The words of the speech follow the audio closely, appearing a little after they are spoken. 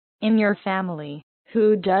In your family,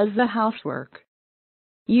 who does the housework?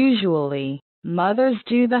 Usually, mothers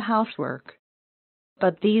do the housework.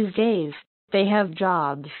 But these days, they have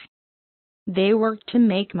jobs. They work to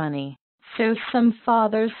make money, so some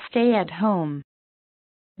fathers stay at home.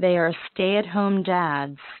 They are stay-at-home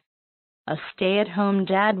dads. A stay-at-home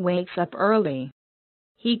dad wakes up early.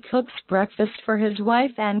 He cooks breakfast for his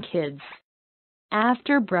wife and kids.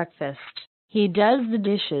 After breakfast, he does the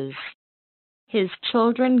dishes. His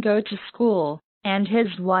children go to school, and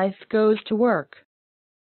his wife goes to work.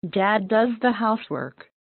 Dad does the housework.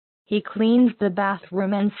 He cleans the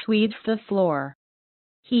bathroom and sweeps the floor.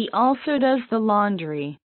 He also does the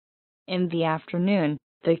laundry. In the afternoon,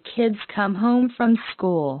 the kids come home from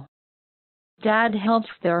school. Dad helps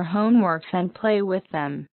their homeworks and play with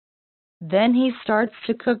them. Then he starts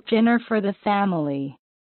to cook dinner for the family.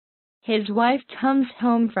 His wife comes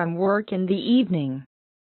home from work in the evening.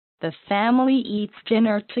 The family eats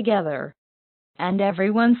dinner together, and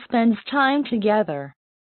everyone spends time together.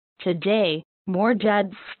 Today, more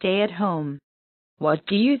dads stay at home. What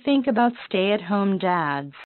do you think about stay-at-home dads?